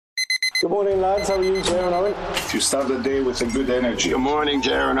Good morning, lads. How are you, Ger and Owen? You start the day with a good energy. Good morning,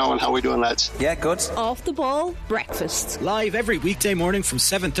 Ger and Owen. How are we doing, lads? Yeah, good. Off the ball breakfast. Live every weekday morning from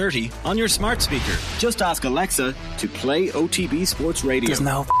 7:30 on your smart speaker. Just ask Alexa to play OTB Sports Radio. There's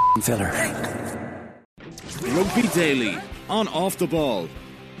no filler. Rugby Daily on Off the Ball.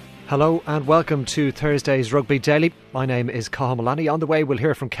 Hello and welcome to Thursday's Rugby Daily. My name is Cathal Mullaney. On the way we'll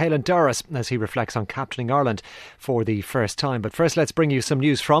hear from Caelan Doris as he reflects on captaining Ireland for the first time. But first let's bring you some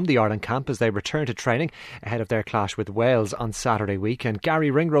news from the Ireland camp as they return to training ahead of their clash with Wales on Saturday week. And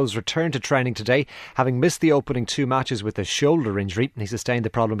Gary Ringrose returned to training today, having missed the opening two matches with a shoulder injury. He sustained the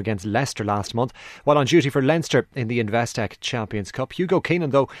problem against Leicester last month while on duty for Leinster in the Investec Champions Cup. Hugo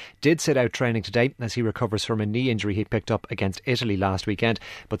Keenan, though, did sit out training today as he recovers from a knee injury he picked up against Italy last weekend.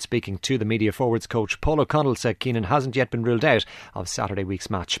 But speaking to the media forwards coach Paul O'Connell said Keenan hasn't yet been ruled out of Saturday week's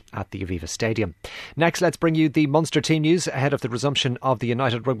match at the Aviva Stadium. Next, let's bring you the Munster team news ahead of the resumption of the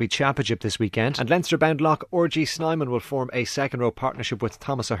United Rugby Championship this weekend. And Leinster-bound lock RG Snyman will form a second-row partnership with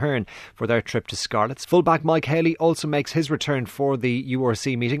Thomas Ahern for their trip to Scarlets. Fullback Mike Haley also makes his return for the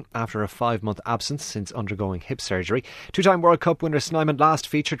URC meeting after a 5-month absence since undergoing hip surgery. Two-time World Cup winner Snyman last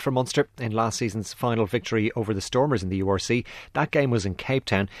featured for Munster in last season's final victory over the Stormers in the URC. That game was in Cape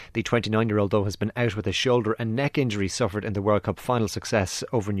Town. The 29-year-old, though, has been out with a shoulder and neck injury suffered in the World Cup final success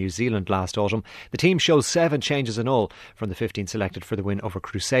over New Zealand last autumn. The team shows 7 changes in all from the 15 selected for the win over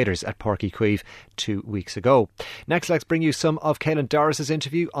Crusaders at Páirc Uí Chaoimh 2 weeks ago. Next, let's bring you some of Caelan Doris'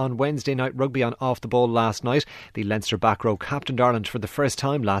 interview on Wednesday Night Rugby on Off the Ball last night. The Leinster back row captained Ireland for the first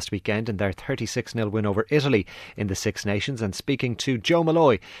time last weekend in their 36-0 win over Italy in the Six Nations. And speaking to Joe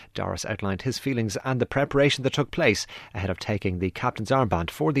Malloy, Doris outlined his feelings and the preparation that took place ahead of taking the captain's armband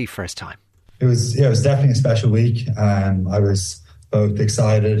for the first time. It was definitely a special week. I was both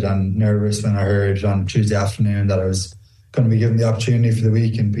excited and nervous when I heard on Tuesday afternoon that I was going to be given the opportunity for the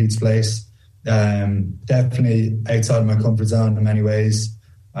week in Pete's place. Definitely outside of my comfort zone in many ways.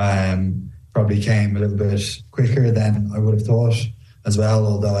 Probably came a little bit quicker than I would have thought as well,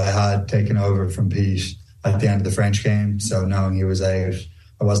 although I had taken over from Pete at the end of the French game. So knowing he was out,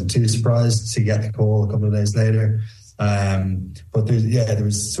 I wasn't too surprised to get the call a couple of days later. But there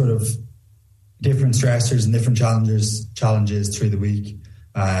was sort of different stressors and different challenges through the week.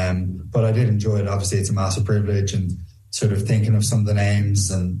 But I did enjoy it. Obviously, it's a massive privilege, and sort of thinking of some of the names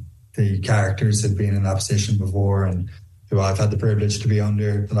and the characters who've been in that position before and who I've had the privilege to be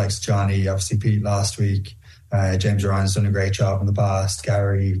under, the likes of Johnny, obviously Pete last week. James Ryan's done a great job in the past,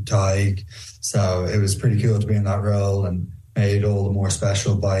 Gary, Tig. So it was pretty cool to be in that role and made all the more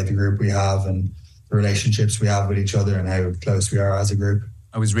special by the group we have and the relationships we have with each other and how close we are as a group.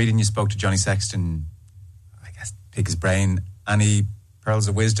 I was reading you spoke to Johnny Sexton, I guess, pick his brain. Any pearls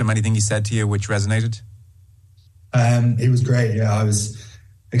of wisdom, anything he said to you which resonated? He was great, yeah. I was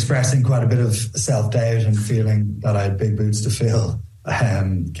expressing quite a bit of self-doubt and feeling that I had big boots to fill,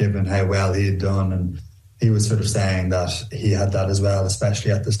 given how well he had done. And he was sort of saying that he had that as well,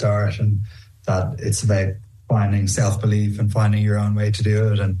 especially at the start, and that it's about finding self-belief and finding your own way to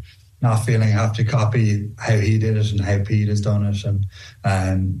do it and not feeling I have to copy how he did it and how Pete has done it,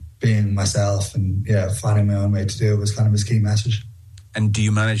 and being myself and finding my own way to do it was kind of his key message. And do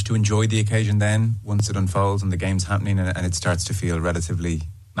you manage to enjoy the occasion then once it unfolds and the game's happening and it starts to feel relatively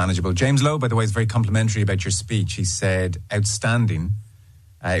manageable? James Lowe, by the way, is very complimentary about your speech. He said, outstanding.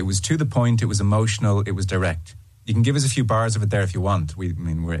 It was to the point, it was emotional, it was direct. You can give us a few bars of it there if you want. We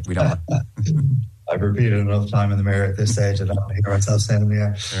don't. I've repeated enough time in the mirror at this stage. I don't want to hear myself saying it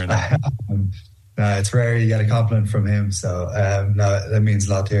again. Fair enough. It's rare you get a compliment from him, so that means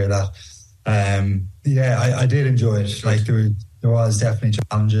a lot to hear that. I did enjoy it. Like there was definitely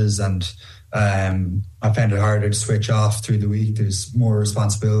challenges, and I found it harder to switch off through the week. There's more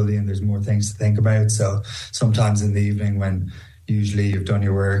responsibility and there's more things to think about. So sometimes in the evening, when usually you've done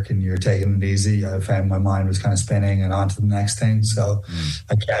your work and you're taking it easy, I found my mind was kind of spinning and on to the next thing. So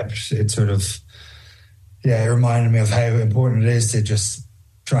I kept it sort of. It reminded me of how important it is to just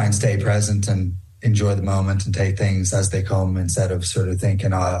try and stay present and enjoy the moment and take things as they come instead of sort of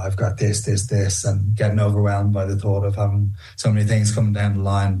thinking, I've got this, and getting overwhelmed by the thought of having so many things coming down the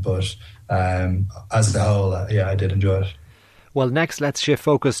line. But as a whole, I did enjoy it. Well, next, let's shift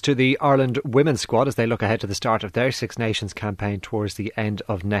focus to the Ireland women's squad as they look ahead to the start of their Six Nations campaign towards the end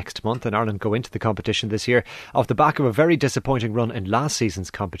of next month. And Ireland go into the competition this year off the back of a very disappointing run in last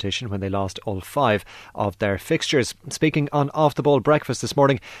season's competition when they lost all 5 of their fixtures. Speaking on Off the Ball Breakfast this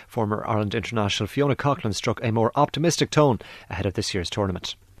morning, former Ireland international Fiona Coghlan struck a more optimistic tone ahead of this year's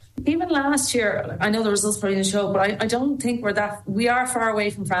tournament. Even last year, I know the results probably didn't show, but I don't think we are far away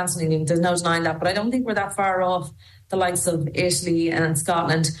from France and England. There's no denying that, but I don't think we're that far off the likes of Italy and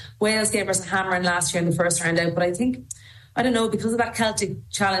Scotland. Wales gave us a hammering last year in the first round out, but I think, I don't know, because of that Celtic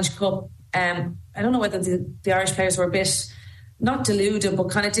Challenge Cup, I don't know whether the Irish players were a bit, not deluded, but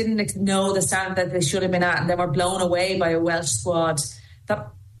kind of didn't know the standard that they should have been at, and they were blown away by a Welsh squad.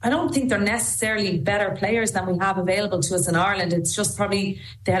 That I don't think they're necessarily better players than we have available to us in Ireland. It's just probably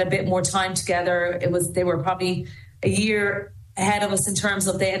they had a bit more time together. They were probably a year ahead of us in terms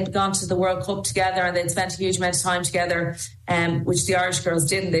of they had gone to the World Cup together and they'd spent a huge amount of time together, which the Irish girls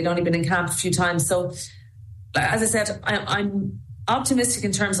didn't. They'd only been in camp a few times. So, as I said, I'm optimistic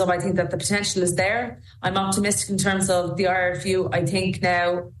in terms of, I think that the potential is there. I'm optimistic in terms of the RFU. I think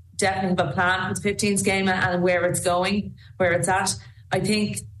now definitely have a plan for the 15s game and where it's going, where it's at. I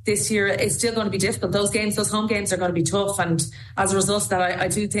think this year it's still going to be difficult. Those home games are going to be tough, and as a result of that, I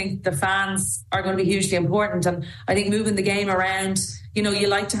do think the fans are going to be hugely important. And I think moving the game around, you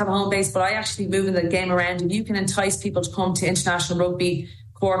like to have a home base, but I actually moving the game around, if you can entice people to come to international rugby,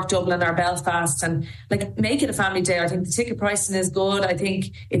 Cork, Dublin or Belfast, and make it a family day. I think the ticket pricing is good. I think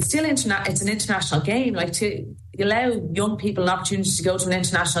it's still it's an international game. To allow young people an opportunity to go to an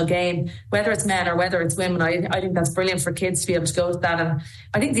international game, whether it's men or whether it's women, I think that's brilliant for kids to be able to go to that. And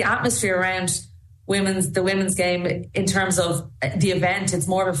I think the atmosphere around the women's game in terms of the event, it's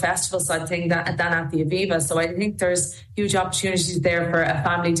more of a festival side thing than at the Aviva. So I think there's huge opportunities there for a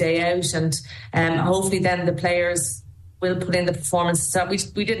family day out, and hopefully then the players will put in the performances that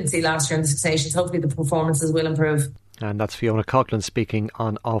we didn't see last year in the Six Nations. Hopefully the performances will improve. And that's Fiona Coghlan speaking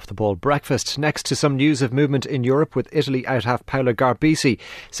on Off the Ball Breakfast. Next to some news of movement in Europe, with Italy out-half Paola Garbisi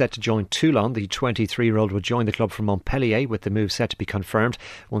set to join Toulon. The 23-year-old will join the club from Montpellier, with the move set to be confirmed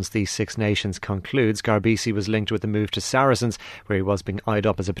once the Six Nations concludes. Garbisi was linked with the move to Saracens, where he was being eyed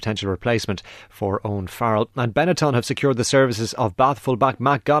up as a potential replacement for Owen Farrell. And Benetton have secured the services of Bath fullback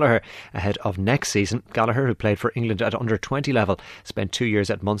Matt Gallagher ahead of next season. Gallagher, who played for England at under-20 level, spent 2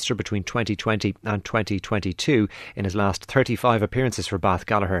 years at Munster between 2020 and 2022. In his last 35 appearances for Bath,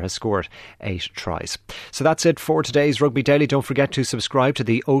 Gallagher has scored 8 tries. So that's it for today's Rugby Daily. Don't forget to subscribe to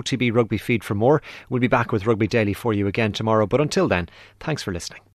the OTB Rugby feed for more. We'll be back with Rugby Daily for you again tomorrow. But until then, thanks for listening.